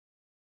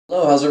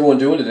Hello, how's everyone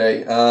doing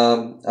today?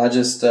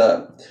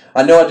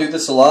 I know I do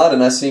this a lot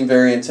and I seem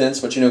very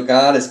intense, but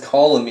God is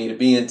calling me to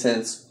be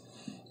intense.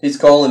 He's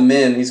calling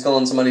men. He's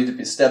calling somebody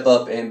to step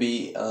up and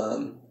be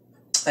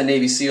a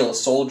Navy SEAL, a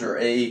soldier,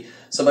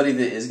 somebody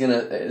that is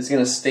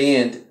gonna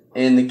stand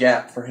in the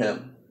gap for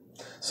him.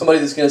 Somebody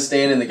that's gonna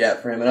stand in the gap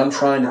for him, and I'm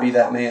trying to be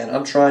that man.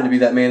 I'm trying to be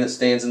that man that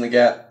stands in the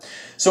gap.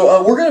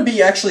 So we're gonna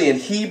be actually in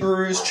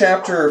Hebrews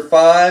chapter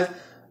 5,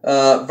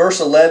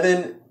 verse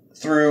 11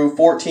 through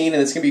 14,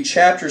 and it's going to be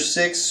chapter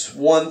 6,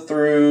 1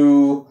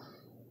 through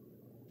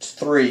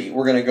 3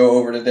 we're going to go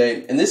over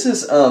today. And this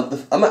is, I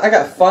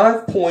got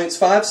 5 points,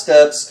 5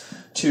 steps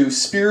to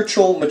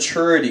spiritual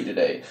maturity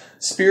today.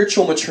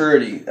 Spiritual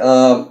maturity.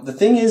 The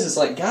thing is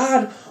like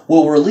God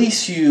will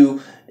release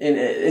you, and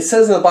it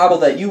says in the Bible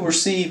that you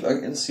receive,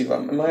 let's see,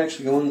 am I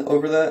actually going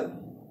over that?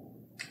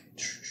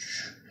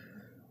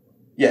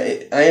 Yeah,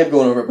 I am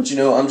going over it, but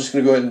I'm just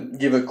going to go ahead and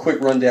give a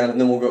quick rundown,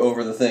 and then we'll go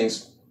over the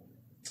things.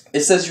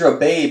 It says you're a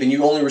babe and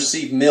you only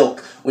receive milk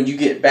when you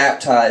get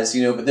baptized,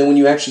 but then when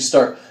you actually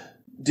start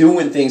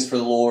doing things for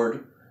the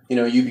Lord,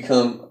 you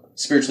become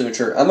spiritually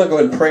mature. I'm going to go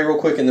ahead and pray real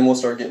quick and then we'll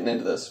start getting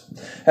into this.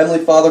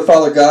 Heavenly Father,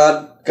 Father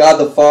God, God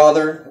the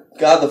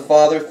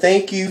Father,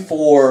 thank you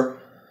for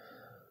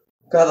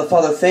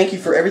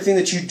everything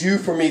that you do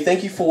for me.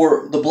 Thank you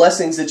for the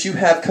blessings that you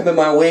have coming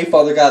my way,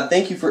 Father God.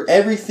 Thank you for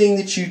everything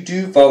that you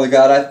do, Father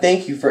God. I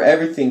thank you for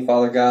everything,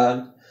 Father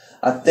God.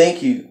 I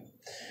thank you.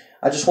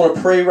 I just want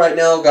to pray right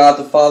now, God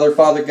the Father,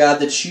 Father God,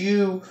 that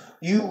you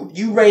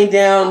rain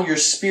down your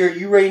Spirit,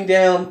 you rain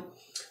down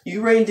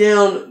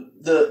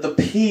the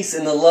peace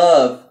and the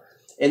love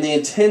and the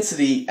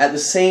intensity at the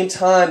same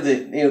time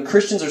that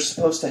Christians are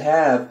supposed to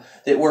have,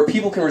 that where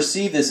people can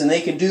receive this and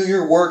they can do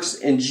your works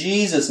in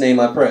Jesus' name.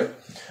 I pray.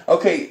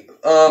 Okay,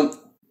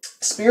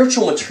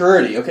 spiritual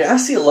maturity. Okay, I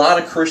see a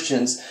lot of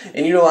Christians,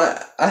 and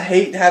I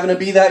hate having to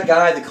be that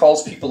guy that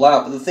calls people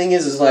out. But the thing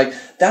is like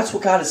that's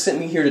what God has sent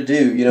me here to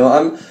do.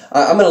 I'm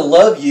going to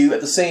love you at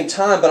the same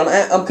time, but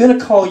I'm going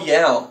to call you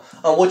out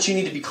on what you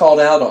need to be called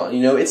out on.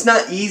 It's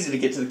not easy to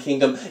get to the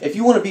kingdom. If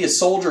you want to be a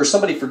soldier or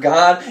somebody for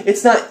God,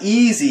 it's not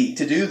easy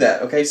to do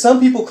that. Okay, some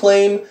people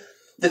claim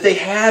that they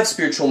have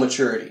spiritual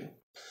maturity.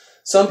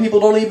 Some people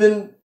don't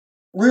even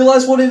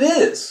realize what it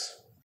is.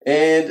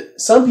 And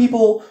some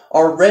people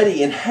are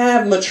ready and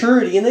have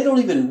maturity and they don't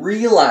even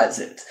realize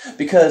it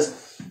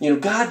because,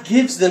 God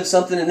gives them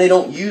something and they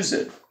don't use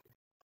it.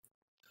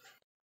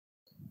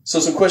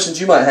 So some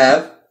questions you might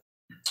have.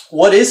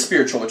 What is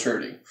spiritual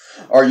maturity?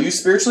 Are you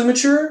spiritually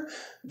mature?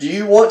 Do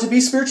you want to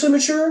be spiritually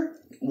mature?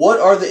 What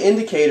are the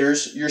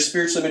indicators you're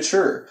spiritually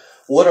mature?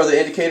 What are the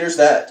indicators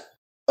that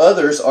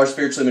others are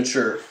spiritually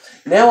mature?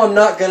 Now I'm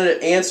not going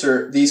to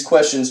answer these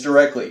questions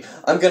directly.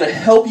 I'm going to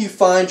help you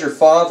find your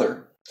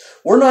Father.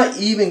 We're not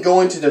even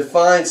going to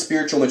define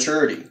spiritual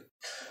maturity.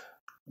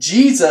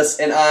 Jesus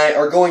and I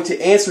are going to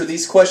answer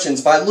these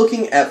questions by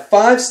looking at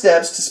 5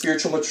 steps to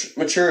spiritual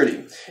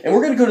maturity. And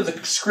we're going to go to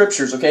the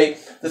scriptures, okay?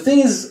 The thing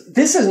is,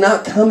 this is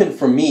not coming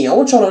from me. I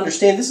want y'all to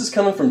understand this is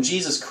coming from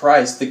Jesus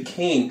Christ, the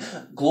King.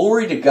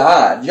 Glory to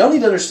God. Y'all need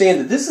to understand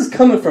that this is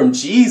coming from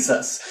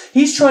Jesus.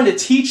 He's trying to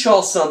teach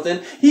y'all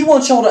something. He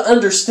wants y'all to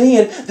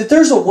understand that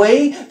there's a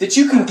way that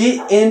you can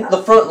get in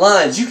the front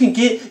lines. You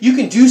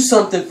can do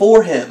something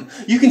for Him.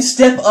 You can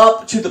step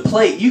up to the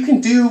plate. You can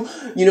do,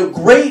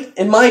 great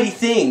and mighty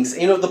things.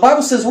 The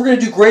Bible says we're going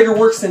to do greater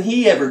works than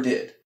He ever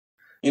did.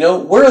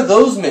 Where are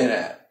those men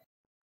at?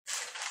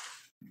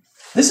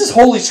 This is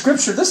Holy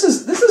Scripture. This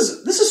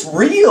is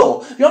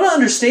real. Y'all don't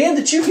understand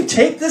that you can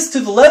take this to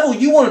the level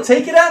you want to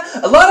take it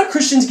at? A lot of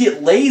Christians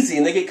get lazy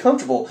and they get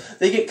comfortable.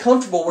 They get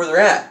comfortable where they're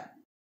at.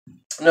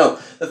 No,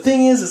 the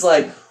thing is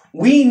like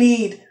we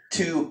need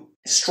to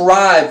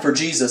strive for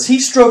Jesus. He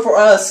strove for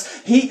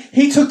us.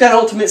 He took that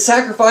ultimate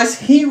sacrifice.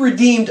 He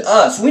redeemed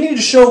us. We need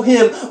to show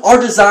Him our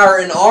desire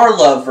and our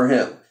love for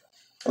Him.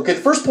 Okay,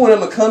 the first point I'm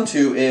going to come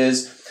to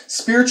is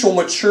spiritual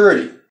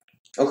maturity.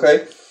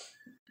 Okay,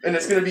 and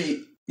it's going to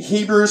be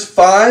Hebrews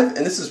 5,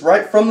 and this is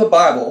right from the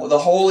Bible, the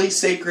Holy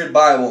Sacred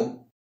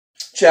Bible,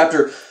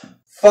 chapter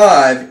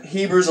 5,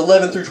 Hebrews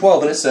 11 through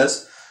 12, and it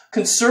says,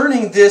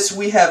 "Concerning this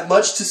we have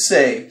much to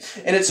say,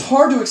 and it's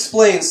hard to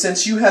explain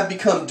since you have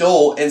become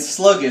dull and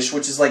sluggish,"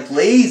 which is like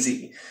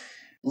lazy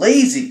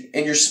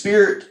in your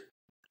spirit,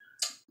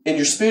 in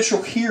your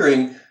spiritual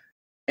hearing,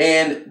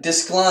 and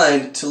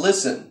disinclined to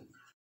listen.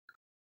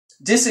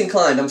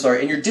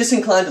 And you're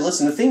disinclined to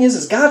listen. The thing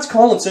is God's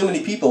calling so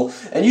many people,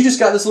 and you just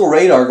got this little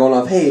radar going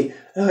off. Hey,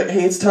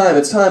 it's time.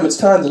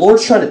 The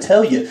Lord's trying to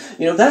tell you.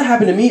 That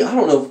happened to me, I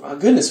don't know,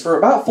 goodness, for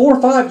about 4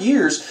 or 5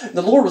 years.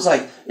 The Lord was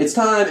like, it's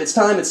time,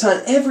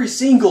 every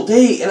single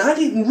day. And I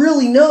didn't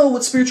really know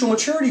what spiritual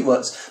maturity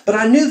was. But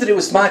I knew that it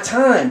was my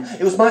time.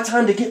 It was my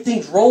time to get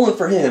things rolling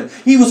for Him.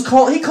 He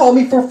called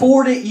me for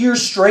 40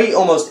 years straight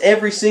almost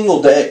every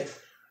single day.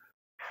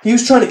 He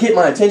was trying to get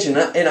my attention.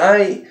 And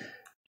I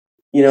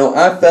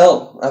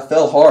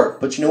fell hard.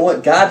 But you know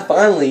what? God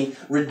finally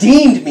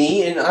redeemed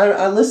me, and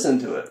I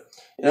listened to it.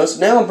 So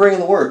now I'm bringing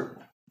the word.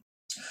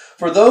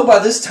 For though by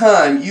this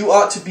time you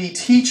ought to be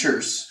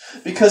teachers,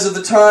 because of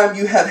the time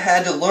you have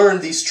had to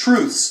learn these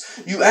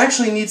truths. You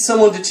actually need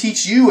someone to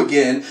teach you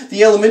again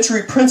the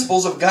elementary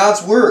principles of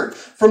God's Word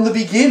from the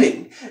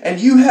beginning. And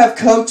you have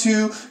come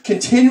to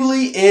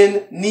continually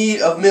in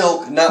need of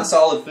milk, not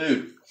solid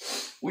food.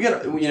 We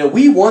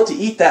want to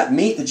eat that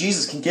meat that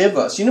Jesus can give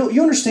us.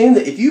 You understand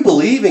that if you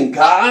believe in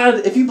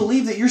God, if you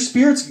believe that your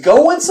spirit's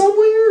going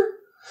somewhere,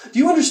 do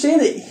you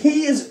understand that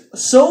He is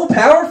so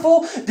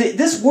powerful that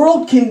this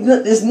world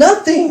is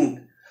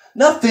nothing?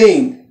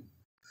 Nothing.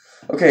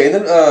 Okay,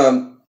 and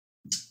then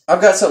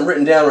I've got something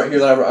written down right here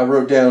that I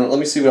wrote down. Let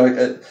me see what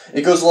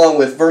it goes along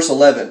with verse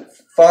 11,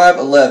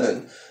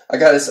 5:11. I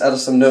got this out of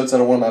some notes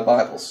out of one of my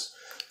Bibles.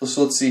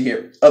 So let's see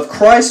here. Of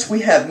Christ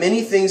we have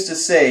many things to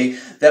say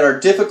that are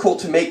difficult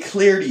to make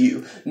clear to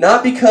you,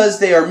 not because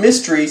they are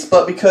mysteries,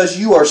 but because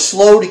you are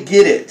slow to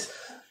get it.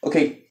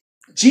 Okay,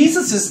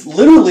 Jesus is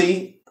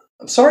literally,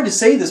 I'm sorry to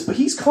say this, but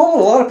He's calling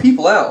a lot of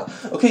people out.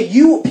 Okay,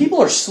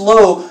 people are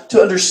slow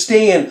to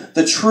understand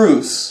the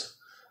truths.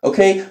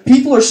 Okay,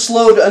 people are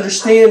slow to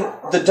understand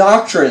the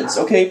doctrines.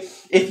 Okay,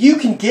 if you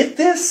can get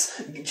this,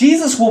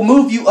 Jesus will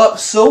move you up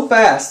so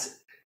fast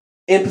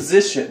in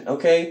position.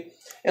 Okay.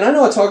 And I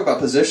know I talk about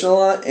position a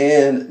lot,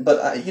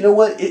 but you know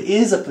what? It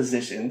is a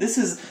position. It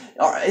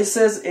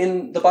says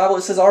in the Bible,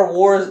 it says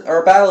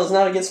our battle is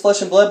not against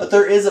flesh and blood, but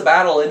there is a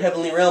battle in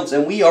heavenly realms,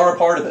 and we are a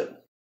part of it.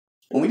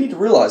 And we need to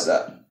realize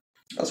that.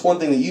 That's one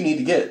thing that you need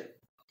to get.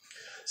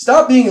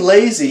 Stop being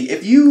lazy.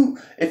 If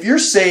you're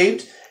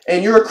saved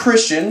and you're a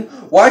Christian,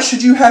 why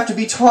should you have to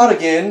be taught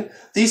again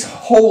these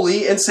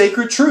holy and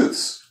sacred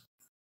truths?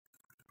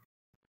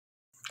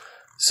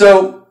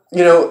 So,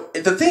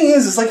 the thing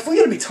is like, if we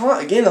got to be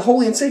taught again the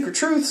holy and sacred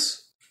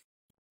truths,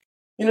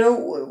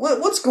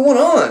 what's going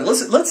on?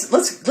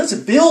 Let's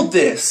build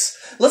this.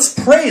 Let's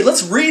pray.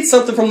 Let's read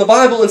something from the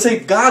Bible and say,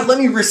 God, let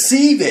me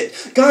receive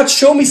it. God,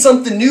 show me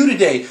something new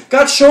today.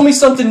 God, show me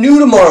something new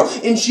tomorrow.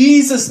 In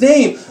Jesus'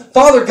 name,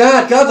 Father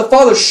God the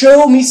Father,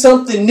 show me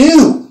something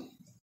new.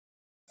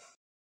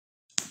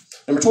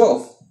 Number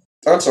 12.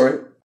 I'm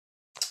sorry.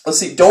 Let's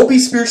see. Don't be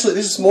spiritually.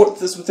 This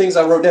is some things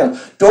I wrote down.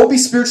 Don't be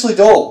spiritually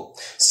dull.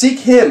 Seek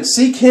Him.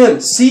 Seek Him.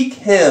 Seek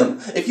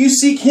Him. If you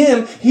seek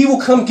Him, He will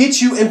come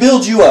get you and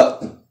build you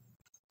up.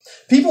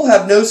 People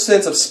have no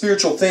sense of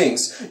spiritual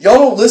things. Y'all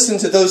don't listen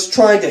to those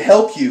trying to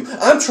help you.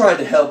 I'm trying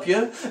to help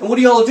you. And what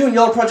are y'all doing?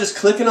 Y'all are probably just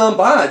clicking on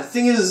by. The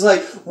thing is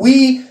like,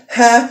 we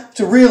have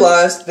to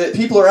realize that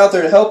people are out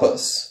there to help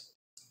us.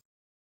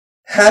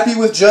 Happy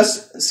with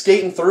just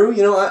skating through?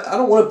 I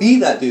don't want to be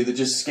that dude that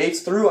just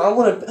skates through. I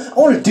want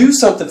to do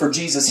something for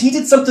Jesus. He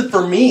did something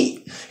for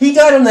me. He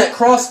died on that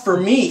cross for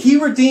me. He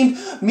redeemed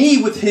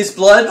me with His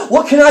blood.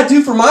 What can I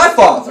do for my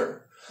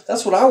Father?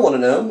 That's what I want to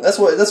know. That's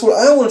what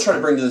I want to try to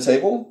bring to the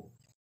table.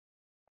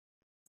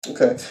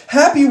 Okay.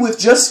 Happy with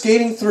just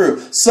skating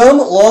through. Some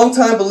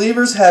longtime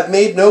believers have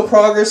made no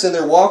progress in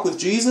their walk with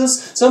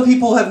Jesus. Some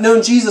people have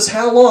known Jesus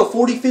how long?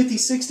 40, 50,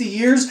 60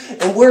 years?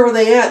 And where are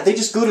they at? They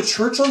just go to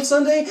church on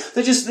Sunday?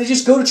 They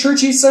just go to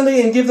church each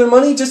Sunday and give their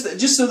money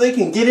just so they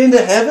can get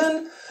into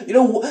heaven?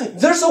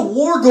 There's a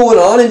war going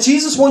on, and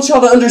Jesus wants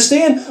y'all to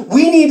understand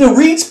we need to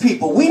reach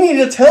people. We need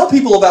to tell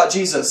people about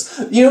Jesus.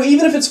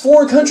 Even if it's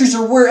foreign countries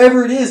or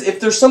wherever it is, if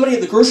there's somebody at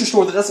the grocery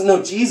store that doesn't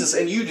know Jesus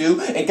and you do,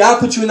 and God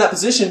put you in that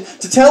position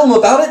to tell them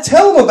about it,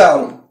 tell them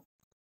about Him.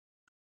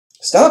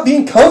 Stop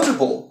being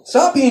comfortable.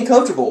 Stop being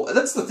comfortable.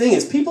 That's the thing,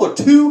 is people are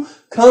too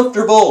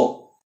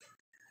comfortable.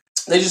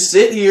 They just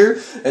sit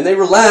here and they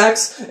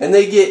relax and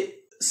they get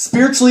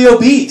spiritually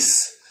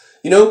obese.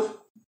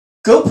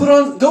 Go put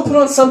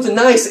on something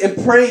nice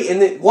and pray,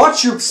 and then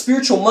watch your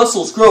spiritual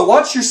muscles grow.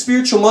 Watch your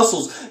spiritual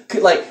muscles,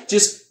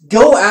 just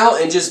go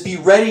out and just be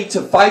ready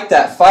to fight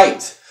that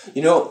fight.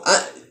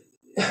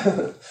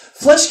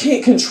 Flesh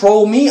can't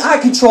control me. I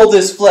control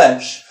this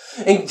flesh.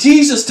 And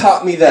Jesus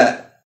taught me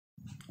that.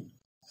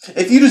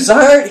 If you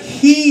desire it,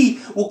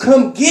 He will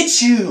come get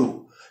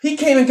you. He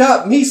came and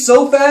got me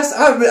so fast.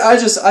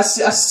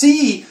 I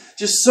see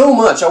just so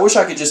much. I wish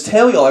I could just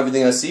tell y'all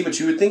everything I see, but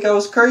you would think I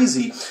was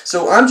crazy.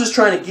 So I'm just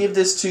trying to give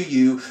this to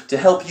you to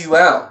help you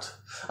out.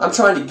 I'm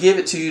trying to give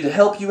it to you to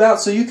help you out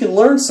so you can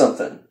learn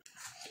something.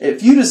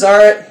 If you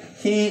desire it,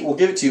 He will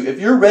give it to you. If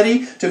you're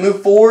ready to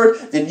move forward,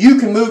 then you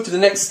can move to the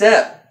next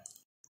step.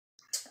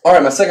 All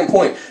right, my second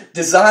point.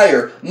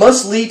 Desire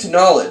must lead to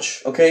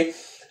knowledge, okay?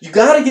 You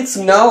got to get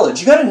some knowledge.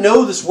 You got to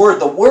know this Word.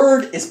 The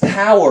Word is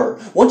power.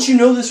 Once you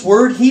know this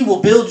Word, He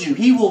will build you.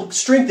 He will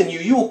strengthen you.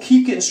 You will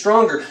keep getting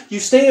stronger. You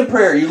stay in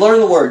prayer. You learn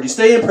the Word. You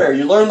stay in prayer.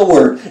 You learn the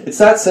Word. It's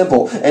that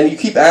simple. And you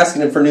keep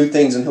asking Him for new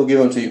things and He'll give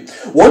them to you.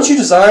 Once you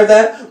desire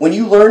that, when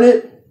you learn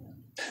it,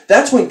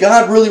 that's when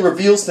God really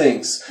reveals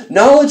things.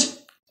 Knowledge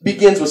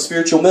begins with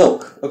spiritual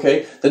milk,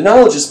 okay? The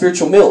knowledge is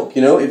spiritual milk,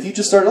 If you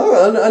just start,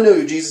 I know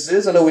who Jesus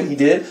is. I know what He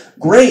did.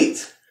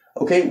 Great.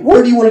 Okay,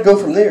 where do you want to go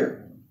from there?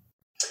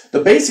 The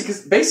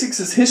basics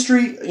is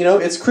history,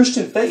 it's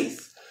Christian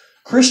faith.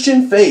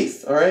 Christian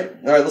faith, all right?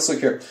 All right, let's look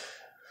here.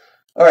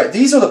 All right,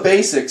 these are the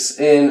basics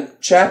in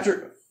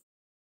chapter...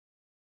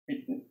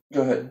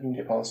 Go ahead, you can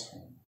get pause.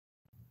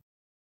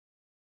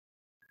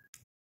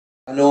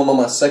 I know I'm on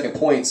my second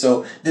point.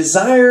 So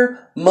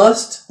desire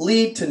must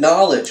lead to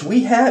knowledge.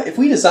 If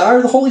we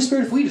desire the Holy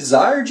Spirit, if we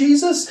desire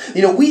Jesus,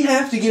 we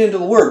have to get into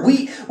the Word.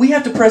 We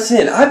have to press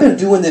in. I've been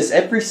doing this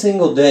every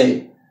single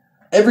day.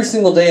 Every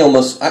single day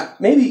almost,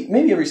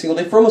 maybe every single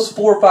day for almost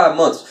 4 or 5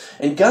 months.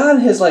 And God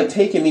has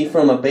taken me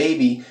from a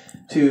baby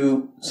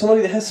to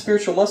somebody that has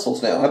spiritual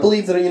muscles now. I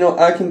believe that,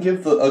 I can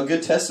give a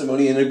good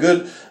testimony and a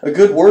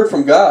good word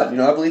from God.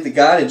 I believe that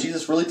God and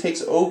Jesus really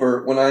takes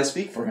over when I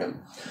speak for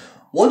Him.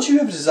 Once you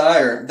have a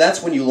desire,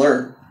 that's when you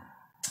learn.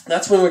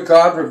 That's when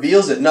God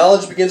reveals it.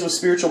 Knowledge begins with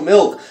spiritual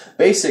milk.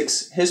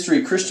 Basics,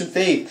 history, Christian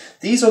faith.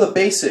 These are the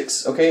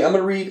basics. Okay, I'm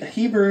going to read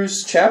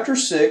Hebrews chapter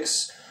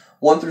 6,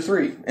 1 through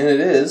 3. And it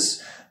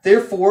is,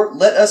 therefore,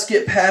 let us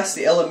get past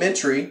the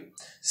elementary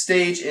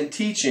stage in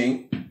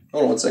teaching.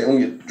 Hold on one second, let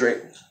me get a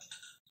drink.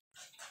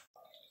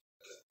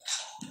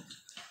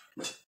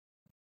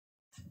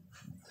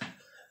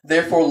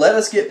 Therefore, let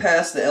us get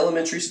past the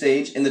elementary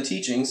stage in the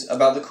teachings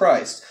about the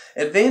Christ,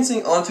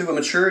 advancing onto a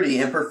maturity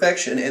and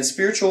perfection and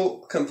spiritual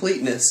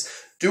completeness,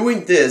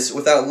 doing this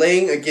without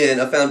laying again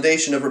a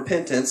foundation of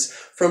repentance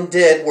from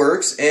dead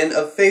works and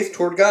of faith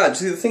toward God.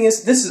 See, the thing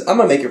is, I'm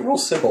going to make it real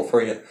simple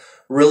for you.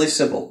 Really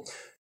simple.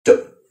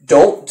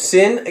 Don't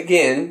sin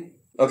again.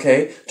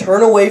 Okay,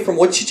 turn away from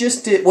what you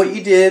just did, what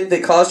you did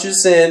that caused you to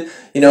sin.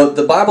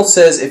 The Bible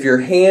says if your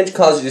hand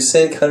caused you to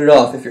sin, cut it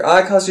off. If your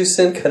eye caused you to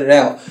sin, cut it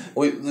out.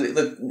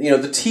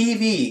 The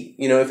TV,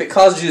 if it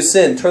caused you to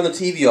sin, turn the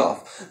TV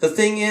off. The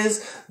thing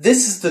is,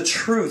 this is the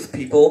truth,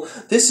 people.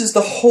 This is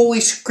the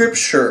Holy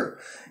Scripture.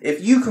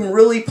 If you can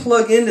really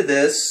plug into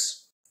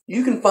this,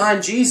 you can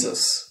find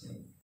Jesus.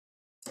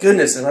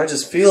 Goodness, and I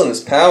just feel in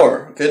His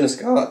power. Goodness,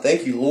 God.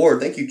 Thank you,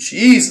 Lord. Thank you,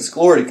 Jesus.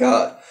 Glory to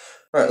God.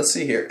 All right, let's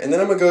see here. And then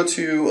I'm going to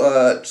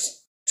go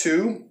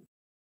to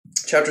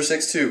chapter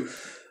 6, 2.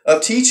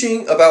 Of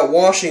teaching about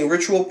washing,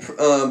 ritual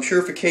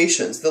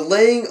purifications, the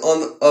laying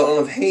on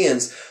of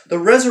hands, the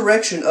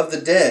resurrection of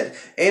the dead,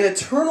 and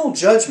eternal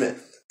judgment.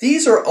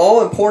 These are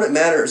all important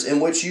matters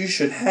in which you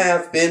should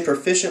have been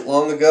proficient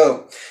long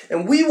ago.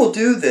 And we will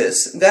do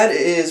this, that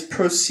is,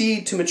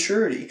 proceed to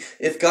maturity,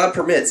 if God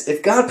permits.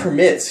 If God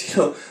permits,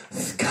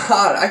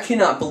 God, I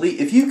cannot believe,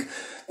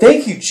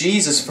 thank you,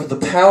 Jesus, for the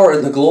power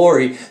and the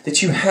glory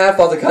that you have,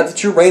 Father God,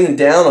 that you're raining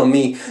down on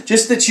me.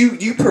 Just that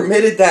you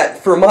permitted that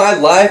for my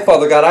life,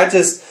 Father God. I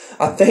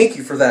thank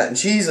you for that. In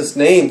Jesus'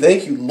 name,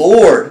 thank you,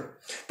 Lord.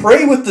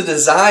 Pray with the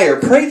desire.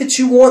 Pray that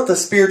you want the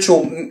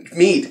spiritual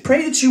meat.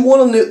 Pray that you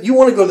want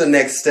to go to the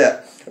next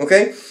step.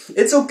 Okay?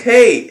 It's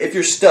okay if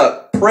you're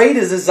stuck. Pray to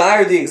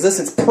desire the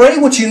existence. Pray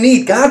what you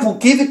need. God will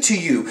give it to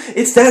you.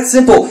 It's that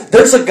simple.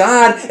 There's a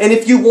God, and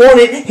if you want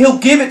it, He'll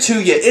give it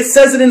to you. It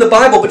says it in the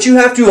Bible, but you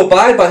have to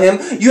abide by Him.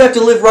 You have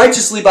to live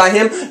righteously by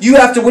Him. You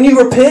have to, when you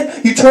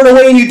repent, you turn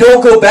away and you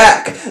don't go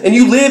back. And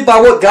you live by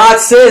what God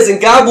says,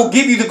 and God will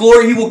give you the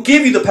glory. He will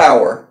give you the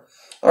power.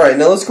 All right,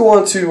 now let's go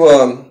on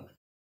to...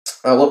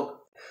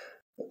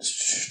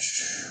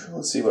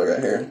 let's see what I got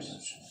here.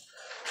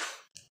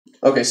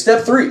 Okay,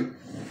 step 3.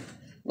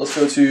 Let's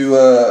go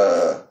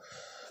to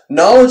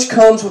knowledge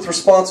comes with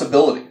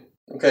responsibility.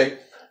 Okay,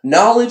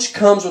 knowledge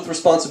comes with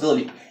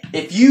responsibility.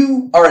 If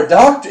you are a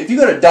doctor, if you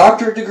got a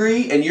doctorate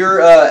degree and you're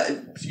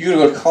going to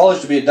go to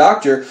college to be a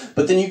doctor,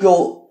 but then you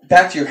go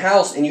back to your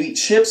house and you eat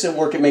chips and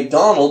work at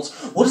McDonald's,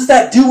 what does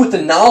that do with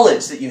the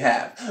knowledge that you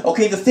have?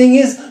 Okay, the thing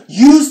is,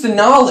 use the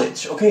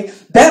knowledge. Okay,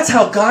 that's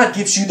how God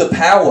gives you the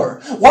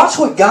power. Watch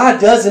what God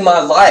does in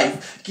my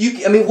life.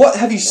 What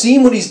have you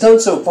seen what He's done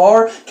so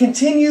far?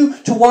 Continue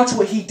to watch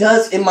what He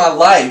does in my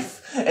life.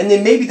 And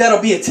then maybe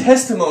that'll be a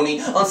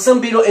testimony on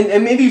some people,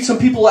 and maybe some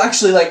people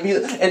actually like me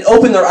and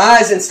open their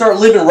eyes and start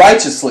living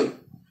righteously.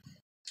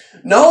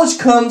 Knowledge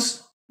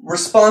comes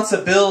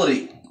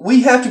responsibility.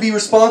 We have to be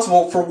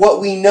responsible for what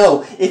we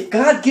know. If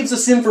God gives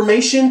us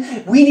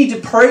information, we need to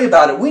pray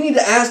about it. We need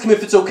to ask Him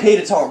if it's okay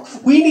to talk.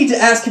 We need to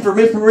ask Him for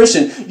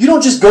permission. You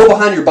don't just go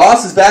behind your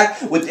boss's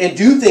back and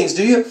do things,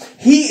 do you?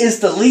 He is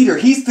the leader.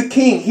 He's the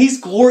king. He's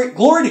glory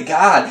to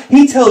God.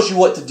 He tells you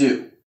what to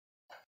do.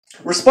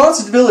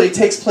 Responsibility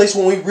takes place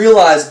when we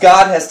realize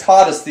God has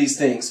taught us these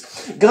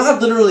things.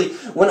 God literally,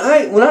 when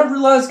I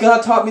realized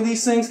God taught me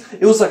these things,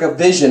 it was like a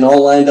vision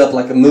all lined up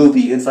like a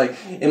movie. It's like,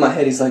 in my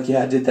head, He's like,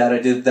 yeah, I did that, I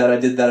did that, I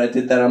did that, I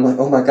did that. I'm like,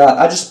 oh my God,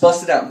 I just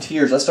busted out in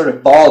tears. I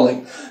started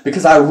bawling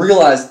because I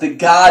realized that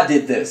God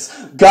did this.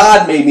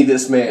 God made me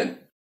this man.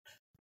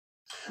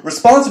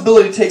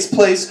 Responsibility takes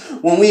place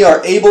when we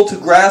are able to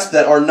grasp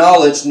that our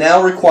knowledge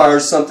now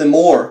requires something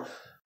more.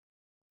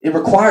 It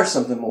requires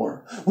something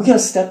more. We got to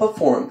step up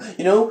for Him.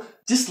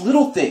 Just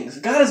little things.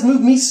 God has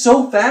moved me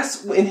so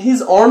fast in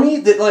His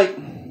army that, I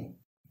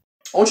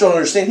want you all to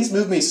understand, He's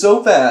moved me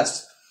so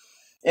fast.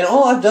 And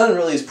all I've done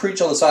really is preach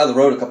on the side of the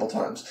road a couple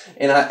times.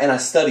 And I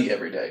study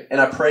every day.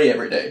 And I pray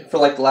every day for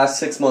the last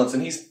 6 months.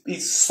 And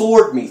He's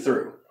soared me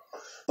through.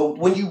 But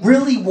when you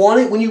really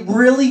want it, when you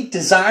really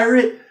desire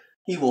it,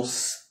 He will...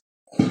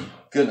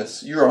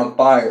 Goodness, you're on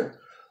fire.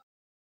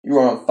 You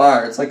are on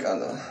fire. It's like,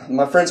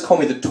 my friends call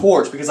me the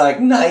torch because I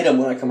ignite them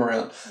when I come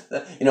around.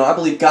 I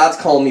believe God's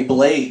calling me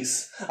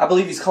Blaze. I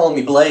believe He's calling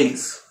me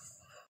Blaze.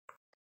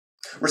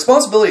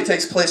 Responsibility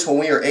takes place when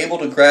we are able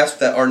to grasp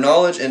that our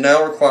knowledge and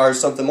now requires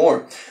something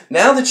more.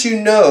 Now that you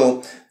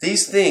know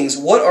these things,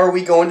 what are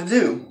we going to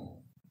do?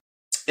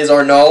 Is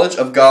our knowledge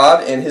of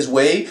God and His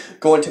way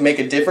going to make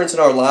a difference in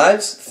our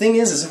lives? The thing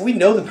is if we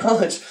know the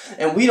knowledge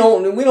and we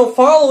don't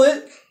follow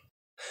it,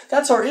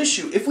 that's our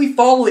issue. If we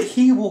follow it,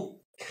 He will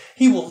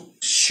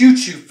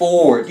shoot you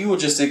forward. You will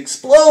just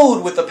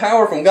explode with the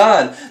power from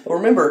God. But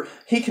remember,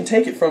 He can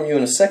take it from you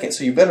in a second,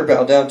 so you better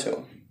bow down to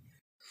Him.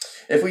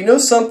 If we know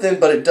something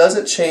but it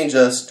doesn't change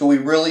us, do we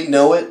really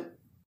know it?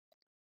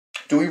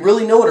 Do we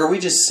really know it, or are we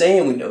just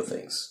saying we know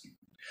things?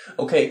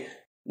 Okay,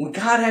 when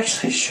God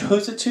actually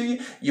shows it to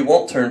you, you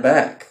won't turn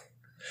back.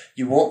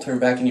 You won't turn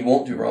back and you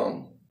won't do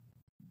wrong.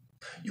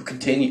 You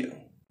continue.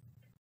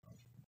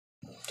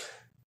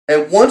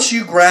 And once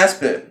you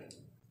grasp it,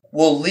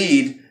 will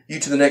lead you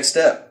to the next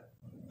step.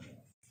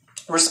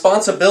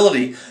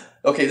 Responsibility.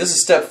 Okay, this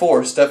is step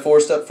 4. Step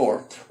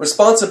 4.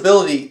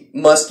 Responsibility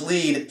must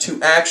lead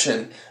to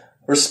action.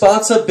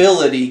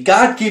 Responsibility.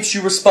 God gives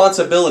you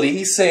responsibility.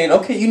 He's saying,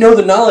 okay, you know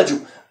the knowledge.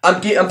 I'm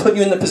putting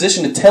you in the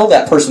position to tell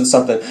that person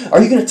something.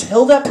 Are you going to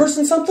tell that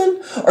person something?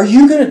 Are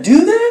you going to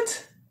do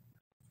that?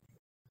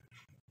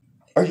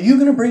 Are you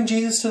going to bring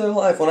Jesus to their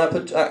life? When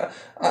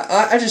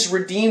I just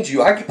redeemed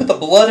you. I put the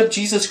blood of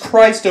Jesus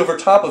Christ over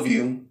top of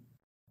you.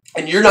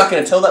 And you're not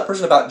going to tell that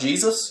person about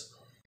Jesus?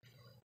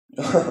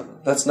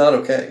 That's not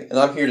okay. And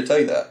I'm here to tell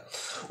you that.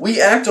 We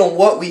act on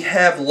what we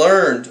have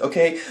learned.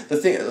 Okay?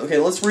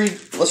 Let's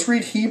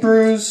read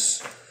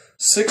Hebrews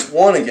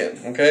 6:1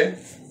 again, okay?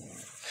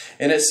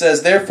 And it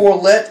says, "Therefore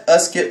let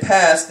us get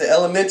past the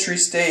elementary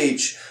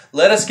stage."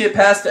 Let us get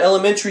past the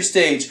elementary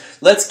stage.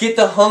 Let's get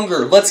the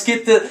hunger. Let's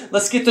get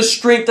the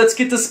strength. Let's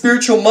get the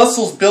spiritual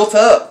muscles built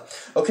up.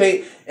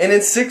 Okay? And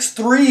in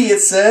 6:3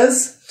 it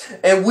says,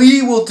 "And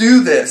we will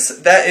do this,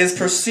 that is,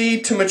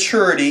 proceed to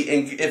maturity,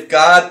 and if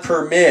God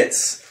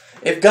permits."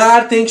 If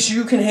God thinks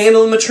you can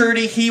handle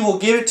maturity, He will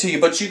give it to you,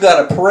 but you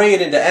got to pray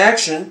it into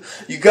action.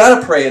 You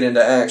got to pray it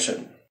into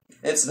action.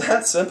 It's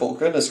that simple.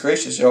 Goodness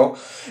gracious, y'all.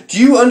 Do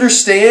you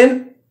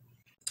understand?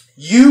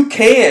 You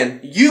can.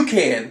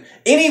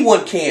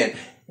 Anyone can.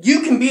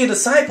 You can be a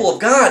disciple of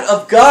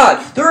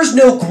God. There is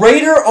no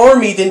greater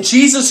army than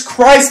Jesus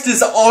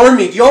Christ's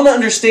army. Do y'all not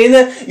understand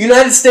that?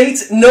 United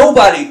States,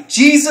 nobody.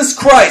 Jesus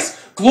Christ.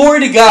 Glory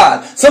to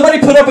God. Somebody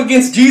put up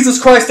against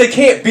Jesus Christ, they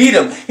can't beat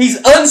Him. He's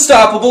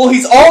unstoppable.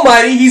 He's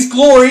almighty. He's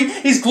glory.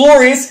 He's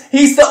glorious.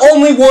 He's the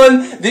only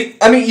one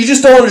that, you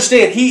just don't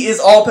understand. He's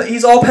all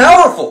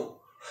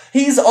powerful.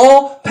 He's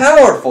all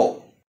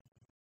powerful.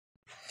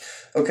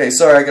 Okay,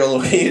 sorry, I got a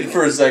little heated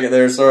for a second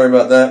there. Sorry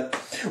about that.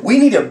 We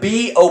need to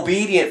be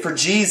obedient for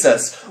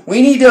Jesus.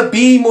 We need to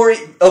be more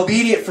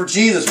obedient for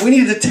Jesus. We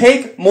need to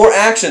take more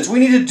actions. We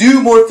need to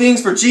do more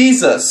things for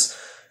Jesus.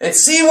 And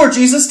see where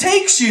Jesus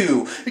takes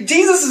you.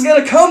 Jesus is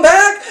going to come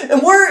back.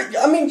 And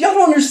y'all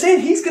don't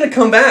understand. He's going to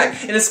come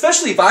back. And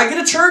especially if I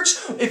get a church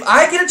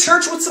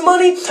with some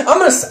money, I'm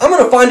going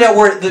to find out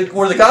where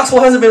the gospel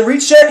hasn't been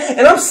reached yet.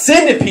 And I'm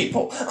sending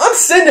people.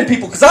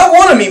 Because I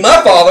want to meet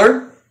my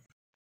Father.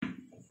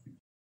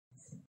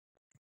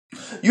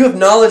 You have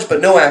knowledge but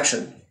no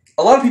action.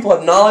 A lot of people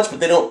have knowledge but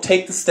they don't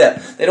take the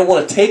step. They don't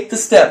want to take the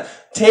step.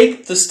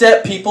 Take the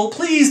step, people.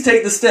 Please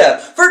take the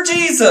step. For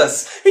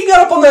Jesus. He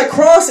got up on that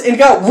cross and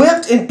got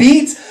whipped and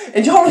beat,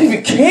 and y'all don't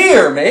even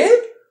care, man.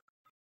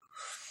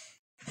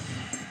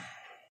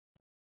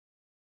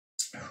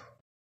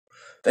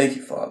 Thank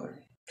you,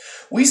 Father.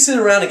 We sit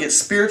around and get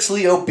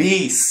spiritually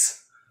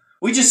obese.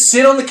 We just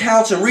sit on the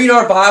couch and read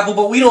our Bible,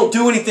 but we don't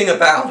do anything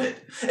about it.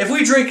 If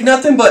we drink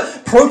nothing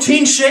but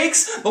protein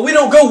shakes, but we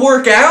don't go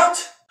work out,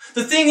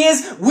 the thing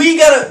is, we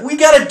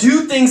gotta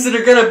do things that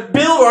are gonna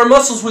build our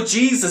muscles with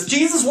Jesus.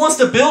 Jesus wants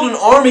to build an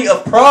army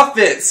of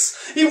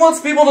prophets. He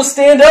wants people to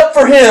stand up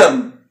for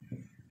Him.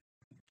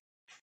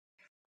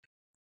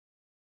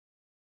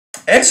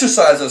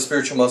 Exercise those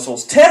spiritual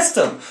muscles. Test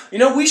them.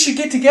 We should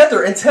get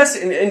together and test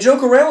it and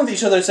joke around with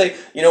each other and say,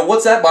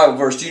 what's that Bible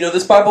verse? Do you know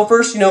this Bible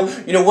verse?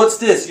 What's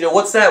this?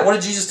 What's that? What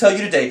did Jesus tell you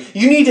today?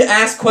 You need to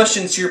ask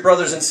questions to your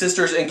brothers and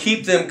sisters and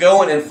keep them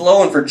going and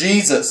flowing for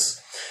Jesus.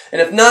 And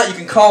if not, you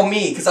can call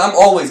me because I'm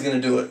always going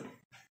to do it.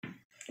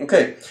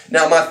 Okay,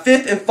 now my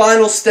 5th and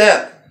final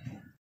step.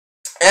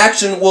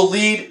 Action will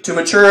lead to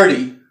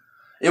maturity.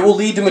 It will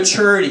lead to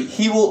maturity.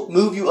 He will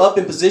move you up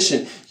in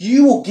position.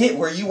 You will get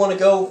where you want to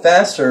go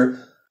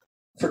faster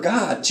for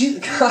God.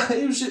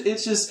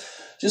 It's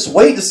just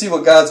wait to see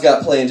what God's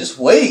got planned. Just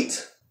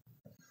wait.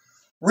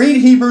 Read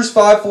Hebrews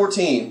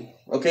 5:14.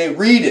 Okay,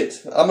 read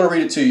it. I'm going to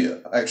read it to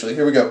you, actually.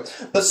 Here we go.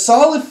 But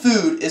solid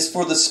food is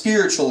for the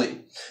spiritually.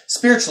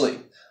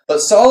 But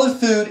solid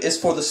food is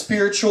for the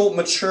spiritual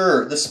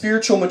mature,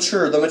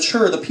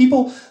 the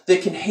people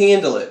that can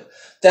handle it.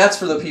 That's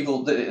for the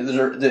people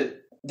that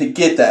that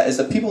get that, is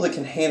the people that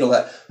can handle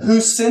that,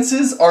 whose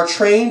senses are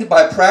trained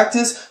by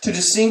practice to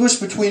distinguish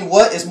between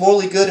what is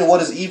morally good and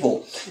what is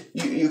evil.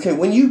 Okay,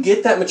 when you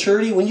get that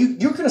maturity, when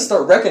you're going to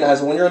start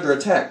recognizing when you're under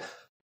attack.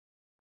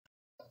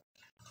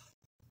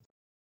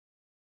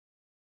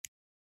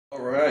 All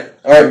right,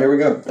 here we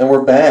go, and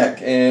we're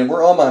back, and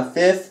we're on my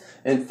fifth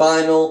and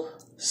final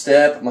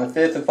step, my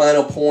fifth and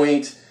final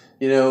point.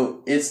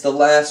 It's the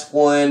last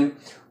one.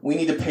 We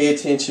need to pay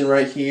attention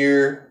right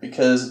here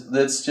because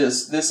this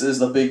is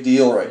the big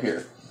deal right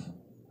here.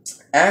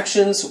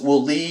 Actions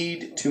will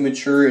lead to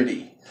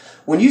maturity.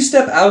 When you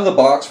step out of the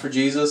box for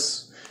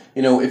Jesus,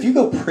 if you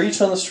go preach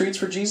on the streets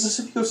for Jesus,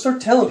 if you go start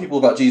telling people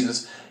about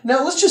Jesus,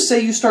 now let's just say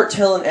you start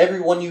telling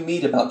everyone you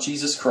meet about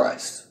Jesus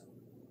Christ,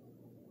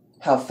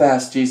 how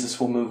fast Jesus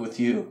will move with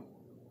you.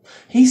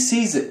 He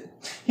sees it.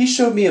 He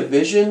showed me a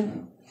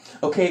vision,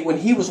 okay, when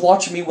he was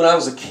watching me when I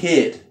was a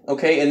kid.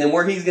 Okay, and then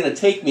where he's going to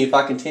take me if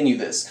I continue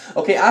this.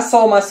 Okay, I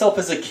saw myself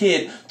as a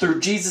kid through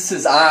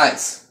Jesus'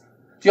 eyes.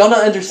 Do y'all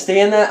not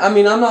understand that? I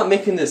mean, I'm not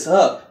making this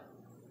up.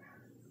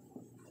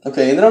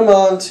 Okay, and then I'm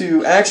on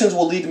to actions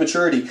will lead to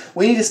maturity.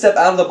 We need to step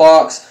out of the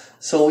box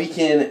so we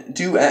can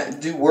do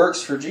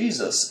works for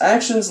Jesus.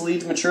 Actions lead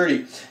to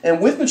maturity.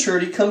 And with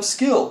maturity comes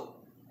skill.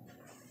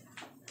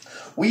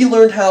 We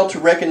learned how to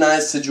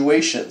recognize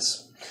situations.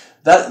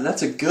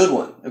 That's a good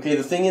one. Okay,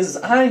 the thing is,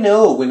 I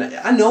know when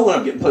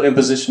I'm getting put in a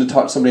position to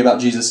talk to somebody about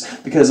Jesus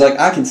because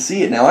I can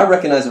see it now. I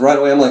recognize it right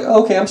away. I'm like,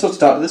 oh, okay, I'm supposed to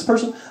talk to this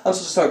person. I'm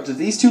supposed to talk to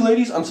these two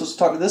ladies. I'm supposed to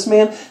talk to this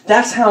man.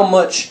 That's how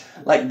much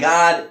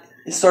God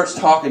starts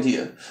talking to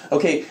you.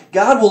 Okay,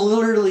 God will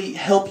literally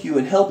help you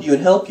and help you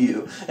and help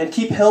you and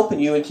keep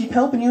helping you and keep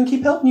helping you and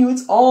keep helping you.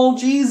 It's all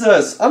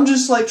Jesus. I'm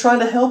just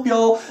trying to help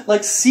y'all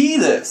see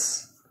this.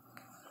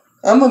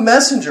 I'm a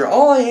messenger.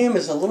 All I am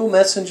is a little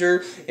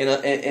messenger in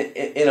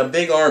a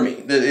big army.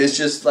 That is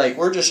just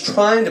we're just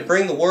trying to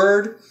bring the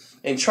word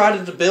and try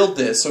to build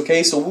this.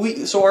 Okay, so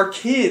our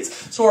kids,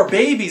 so our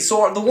babies,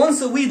 the ones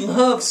that we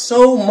love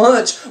so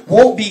much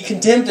won't be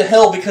condemned to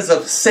hell because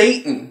of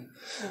Satan.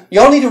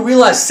 Y'all need to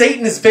realize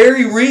Satan is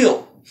very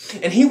real,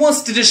 and he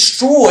wants to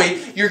destroy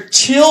your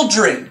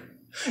children.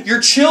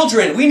 Your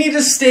children. We need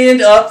to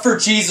stand up for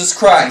Jesus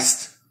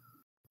Christ.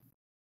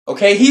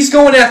 Okay, he's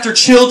going after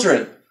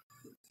children.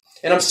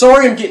 And I'm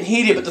sorry I'm getting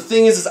heated, but the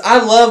thing is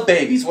I love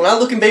babies. When I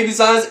look in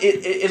babies' eyes,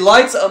 it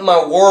lights up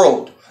my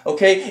world.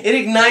 Okay? It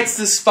ignites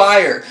this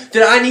fire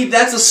that I need.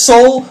 That's a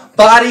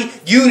soul-body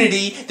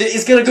unity that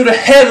is going to go to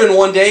heaven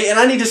one day, and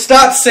I need to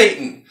stop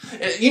Satan.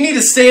 You need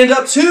to stand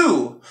up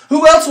too.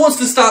 Who else wants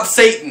to stop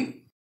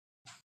Satan?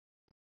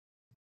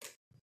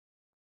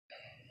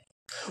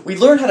 We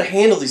learn how to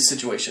handle these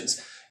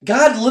situations.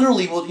 God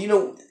literally will,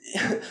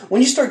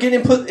 when you start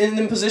getting put in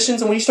them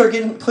positions and when you start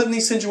getting put in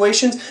these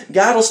situations,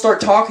 God will start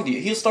talking to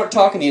you. He'll start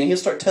talking to you and he'll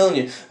start telling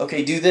you,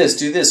 okay, do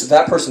this. If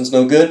that person's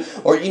no good.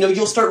 Or,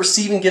 you'll start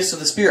receiving gifts of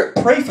the Spirit.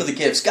 Pray for the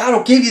gifts. God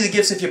will give you the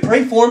gifts if you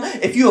pray for them.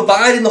 If you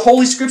abide in the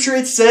Holy Scripture,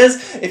 it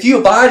says, if you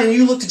abide and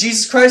you look to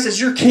Jesus Christ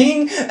as your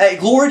King,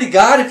 glory to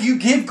God. If you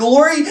give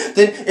glory,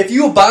 then if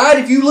you abide,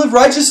 if you live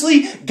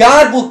righteously,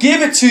 God will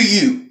give it to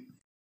you.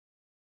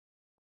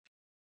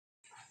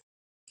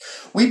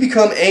 We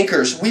become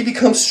anchors. We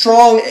become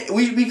strong.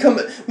 We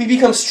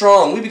become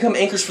strong. We become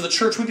anchors for the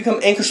church. We become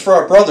anchors for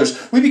our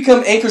brothers. We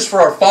become anchors for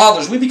our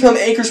fathers. We become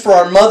anchors for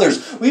our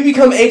mothers. We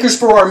become anchors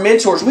for our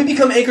mentors. We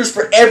become anchors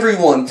for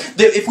everyone.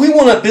 That if we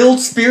want to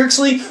build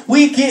spiritually,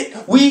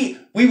 we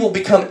will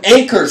become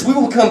anchors. We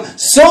will become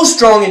so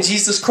strong in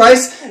Jesus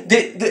Christ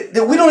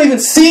that we don't even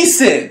see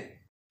sin.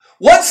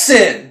 What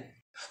sin?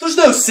 There's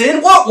no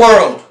sin. What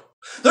world?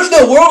 There's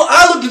no world.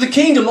 I look to the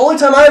kingdom. The only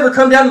time I ever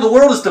come down to the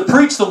world is to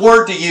preach the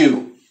word to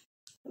you.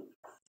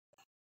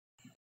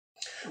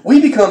 We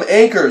become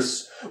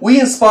anchors. We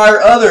inspire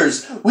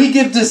others. We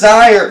give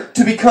desire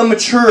to become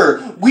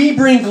mature. We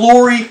bring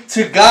glory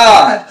to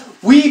God.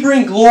 We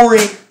bring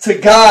glory to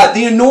God.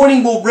 The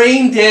anointing will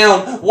rain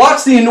down.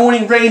 Watch the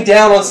anointing rain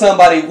down on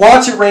somebody.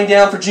 Watch it rain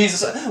down for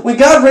Jesus. When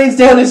God rains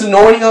down His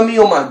anointing on me,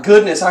 oh my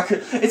goodness,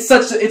 it's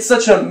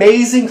such an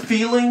amazing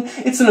feeling.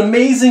 It's an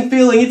amazing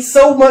feeling. It's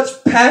so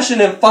much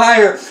passion and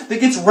fire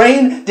that gets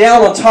rained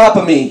down on top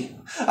of me.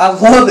 I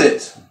love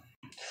it.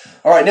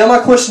 All right, now my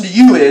question to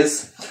you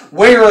is,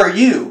 where are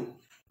you?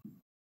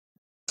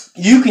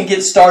 You can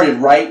get started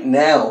right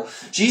now.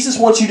 Jesus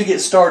wants you to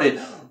get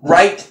started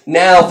right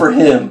now for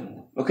Him.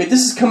 Okay,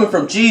 this is coming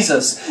from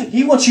Jesus.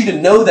 He wants you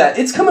to know that.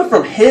 It's coming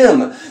from Him.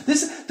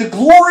 The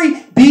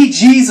glory be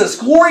Jesus.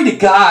 Glory to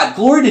God.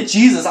 Glory to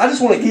Jesus. I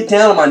just want to get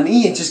down on my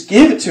knee and just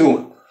give it to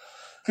Him.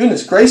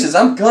 Goodness gracious,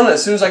 I'm gonna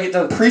as soon as I get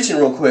done preaching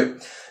real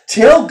quick.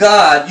 Tell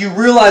God you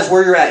realize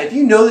where you're at. If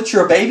you know that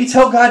you're a baby,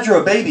 tell God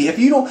you're a baby. If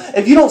you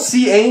don't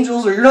see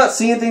angels, or you're not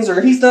seeing things, or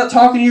He's not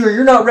talking to you, or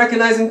you're not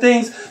recognizing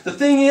things, the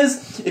thing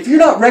is, if you're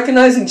not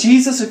recognizing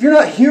Jesus, if you're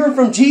not hearing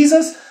from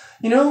Jesus,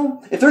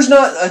 if there's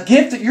not a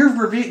gift that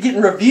you're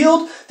getting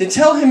revealed, then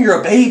tell Him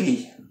you're a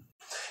baby.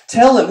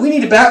 Tell Him, we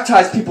need to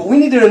baptize people. We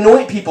need to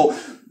anoint people.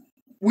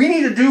 we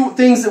need to do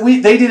things that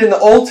they did in the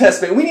Old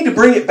Testament. We need to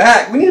bring it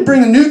back. We need to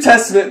bring the New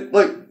Testament,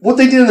 like what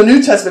they did in the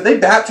New Testament. They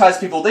baptized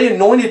people. They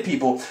anointed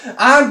people.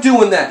 I'm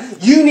doing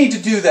that. You need to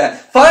do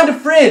that. Find a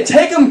friend.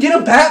 Take them. Get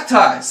them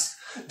baptized.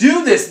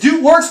 Do this.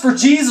 Do works for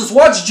Jesus.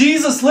 Watch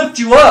Jesus lift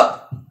you up.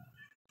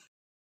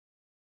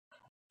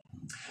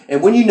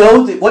 And when you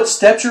know that what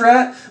step you're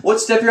at,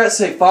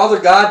 say, Father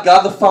God,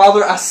 God the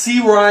Father, I see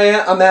where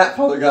I'm at,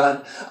 Father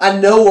God. I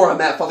know where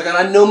I'm at, Father God.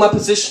 I know my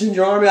position in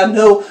your army. I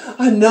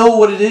know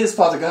what it is,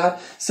 Father God.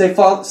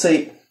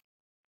 Say,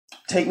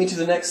 take me to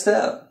the next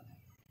step.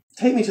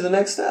 Take me to the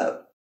next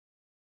step.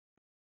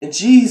 In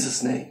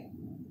Jesus' name.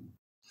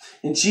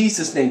 In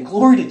Jesus' name.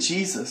 Glory to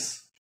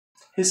Jesus.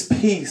 His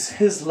peace,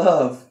 His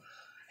love.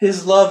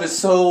 His love is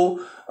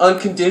so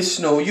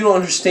unconditional. You don't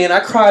understand. I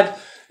cried.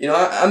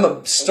 I'm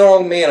a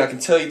strong man, I can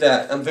tell you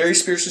that. I'm very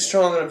spiritually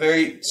strong and I'm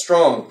very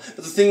strong.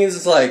 But the thing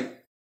is, I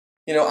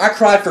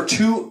cried for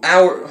 2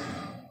 hours,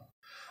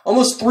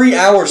 almost 3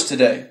 hours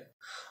today.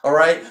 All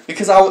right?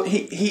 Because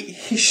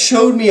he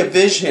showed me a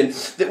vision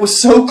that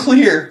was so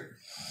clear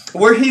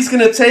where He's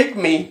going to take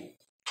me.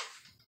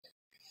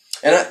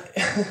 And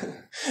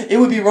it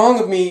would be wrong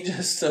of me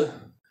just to...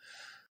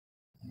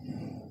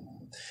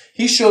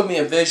 He showed me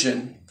a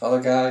vision.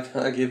 Father God,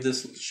 I give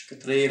this...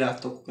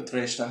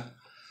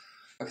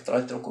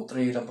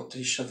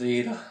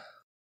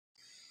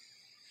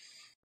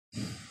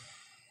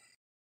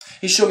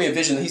 He showed me a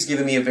vision that He's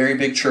given me a very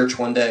big church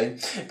one day.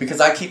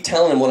 Because I keep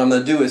telling Him what I'm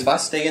going to do. If I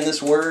stay in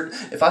this word,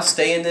 if I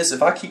stay in this,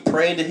 if I keep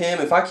praying to Him,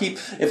 if I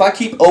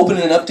keep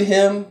opening up to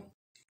Him,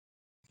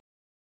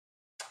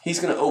 He's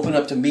going to open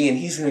up to me and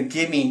He's going to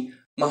give me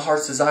my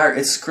heart's desire.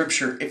 It's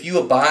Scripture. If you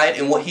abide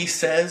in what He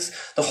says,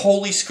 the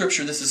Holy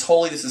Scripture, this is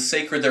holy, this is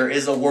sacred. There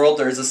is a world,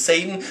 there is a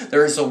Satan,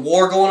 there is a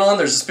war going on,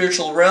 there's a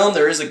spiritual realm,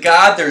 there is a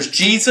God, there's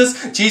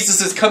Jesus. Jesus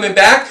is coming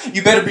back.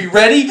 You better be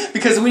ready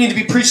because we need to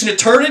be preaching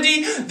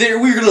eternity.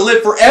 We're going to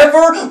live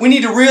forever. We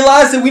need to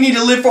realize that we need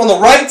to live on the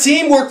right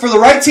team, work for the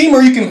right team,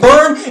 or you can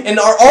burn in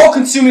our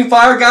all-consuming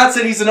fire. God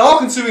said He's an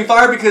all-consuming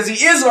fire because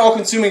He is an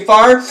all-consuming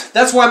fire.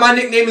 That's why my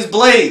nickname is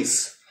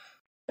Blaze.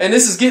 And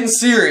this is getting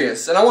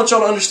serious. And I want y'all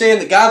to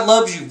understand that God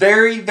loves you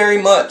very,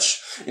 very much.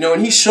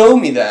 And He showed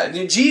me that.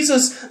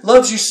 Jesus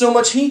loves you so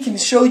much, He can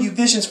show you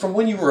visions from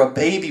when you were a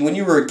baby, when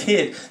you were a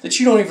kid, that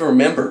you don't even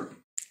remember.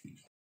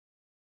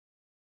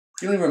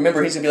 You don't even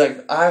remember. He's going to be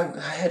like, I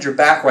had your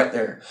back right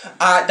there.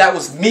 That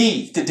was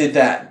me that did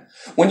that.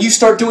 When you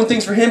start doing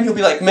things for Him, He'll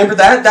be like, remember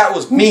that? That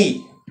was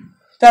me.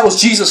 That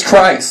was Jesus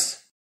Christ.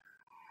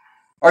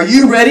 Are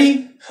you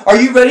ready? Are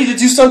you ready to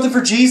do something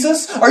for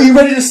Jesus? Are you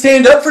ready to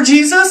stand up for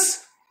Jesus?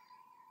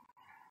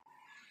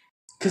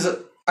 Because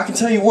I can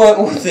tell you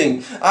one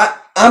thing.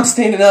 I'm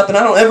standing up and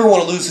I don't ever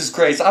want to lose His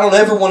grace. I don't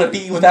ever want to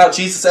be without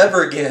Jesus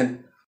ever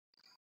again.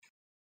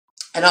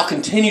 And I'll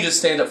continue to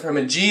stand up for Him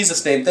in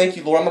Jesus' name. Thank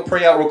you, Lord. I'm going to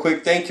pray out real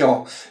quick. Thank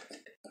y'all.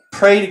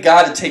 Pray to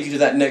God to take you to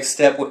that next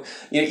step.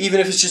 Even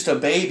if it's just a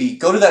baby,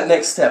 go to that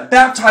next step.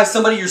 Baptize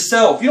somebody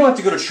yourself. You don't have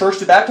to go to church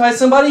to baptize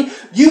somebody.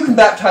 You can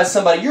baptize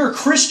somebody. You're a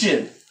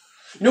Christian.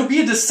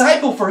 Be a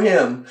disciple for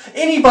Him.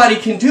 Anybody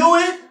can do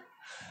it.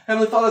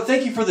 Heavenly Father,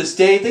 thank You for this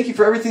day. Thank You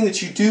for everything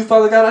that You do,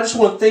 Father God. I just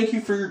want to thank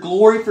You for Your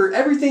glory, for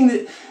everything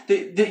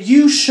that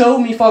You show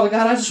me, Father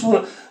God. I just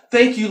want to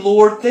thank You,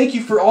 Lord. Thank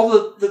You for all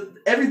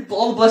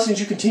the blessings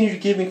You continue to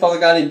give me, Father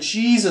God. In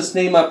Jesus'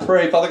 name I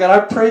pray. Father God, I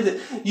pray that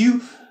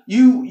You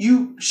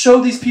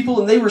show these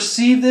people and they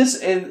receive this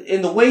and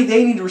in the way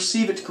they need to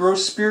receive it to grow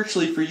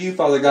spiritually for You,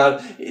 Father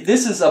God.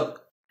 This is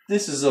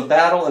a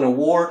battle and a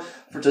war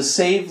to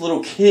save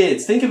little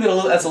kids. Think of it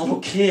as a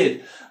little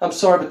kid. I'm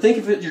sorry, but think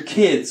of it your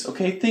kids,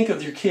 okay? Think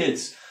of your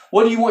kids.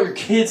 What do you want your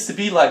kids to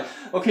be like?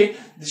 Okay,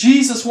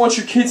 Jesus wants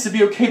your kids to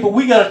be okay, but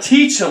we got to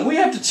teach them. We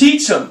have to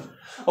teach them,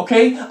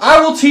 okay? I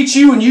will teach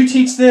you and you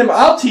teach them.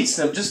 I'll teach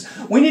them.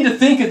 We need to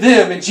think of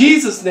them. In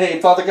Jesus'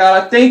 name, Father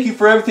God, I thank You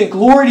for everything.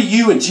 Glory to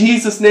You in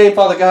Jesus' name,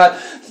 Father God.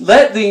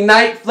 Let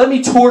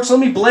me torch, let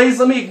me blaze,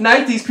 let me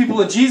ignite these people.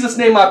 In Jesus'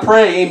 name I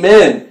pray,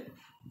 amen.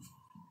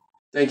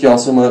 Thank you all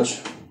so much.